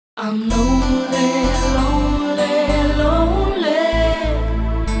I'm lonely, lonely, lonely.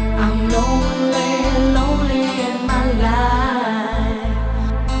 I'm lonely, lonely in my life.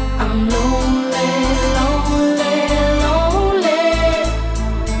 I'm lonely, lonely, lonely.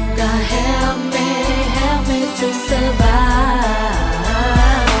 God help me to survive.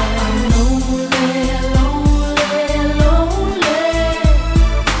 I'm lonely, lonely, lonely.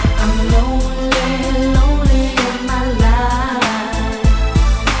 I'm lonely, lonely in my life.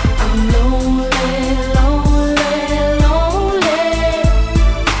 I'm lonely, lonely, lonely.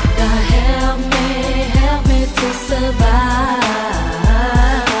 God help me to survive.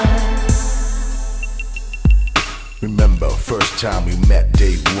 Remember, first time we met,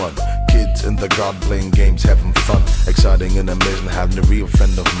 day one. Kids in the garden playing games, having fun. Exciting and amazing, having a real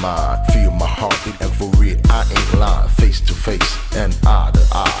friend of mine. Feel my heartbeat and for real, I ain't lying. Face to face and eye to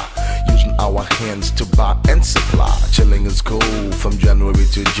eye. Using our hands to buy and supply. Chilling is cool from January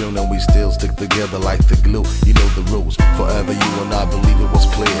to June, and we still stick together like the glue. You know the rules. Forever you and I believe it was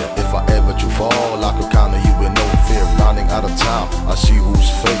clear. If I ever do fall, I could count on you with no fear. Running out of time, I see who's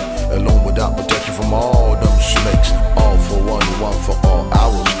fake. Alone without protection from all them snakes. All for one, one for all. I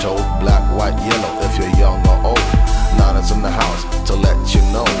was told black, white, yellow. If you're young or old, Nana's in the house to let you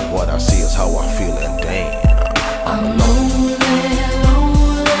know what I see is how I feel, and damn, I'm lonely.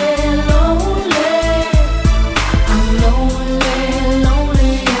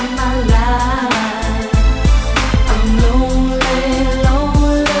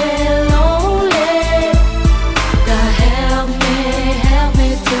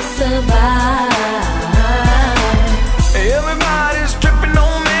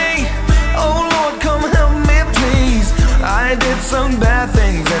 Some bad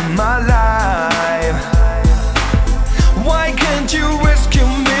things in my life. Why can't you rescue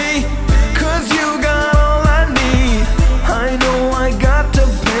me? 'Cause you got all I need. I know I got to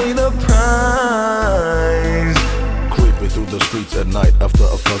pay the price. Creeping through the streets at night after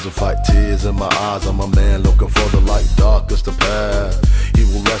a fuzzy fight. Tears in my eyes, I'm a man looking for the light. Dark is the path, He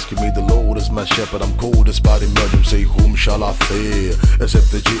will rescue me. The Lord is my shepherd, I'm cool despite emergency. Whom shall I fear except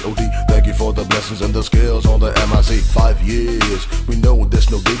the G.O.D. Thank you for the blessings and the skills on the MIC. 5 years, we know there's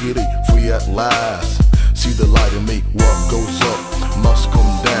no diggity. Free at last, see the light in me. What goes up must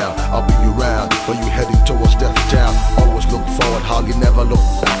come down. I'll be around when you heading towards death town. Always look forward, hardly never look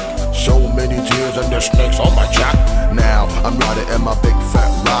back. So many tears and the snakes on my jack. Now I'm riding in my big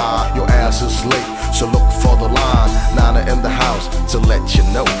fat ride. Your ass is late, so look for the line. Nana in the house to let you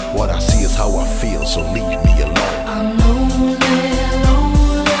know what I see is how I feel, so leave me alone. I'm lonely,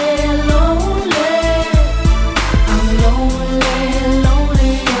 lonely, lonely. I'm lonely,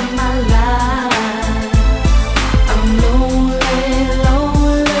 lonely in my life. I'm lonely,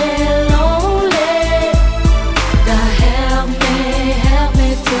 lonely, lonely. God help me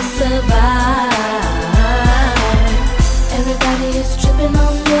to survive. Everybody is tripping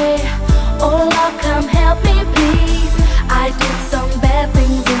on me. Oh Lord, come help me please. I did some bad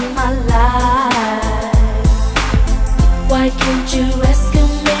things in my life. Why can't you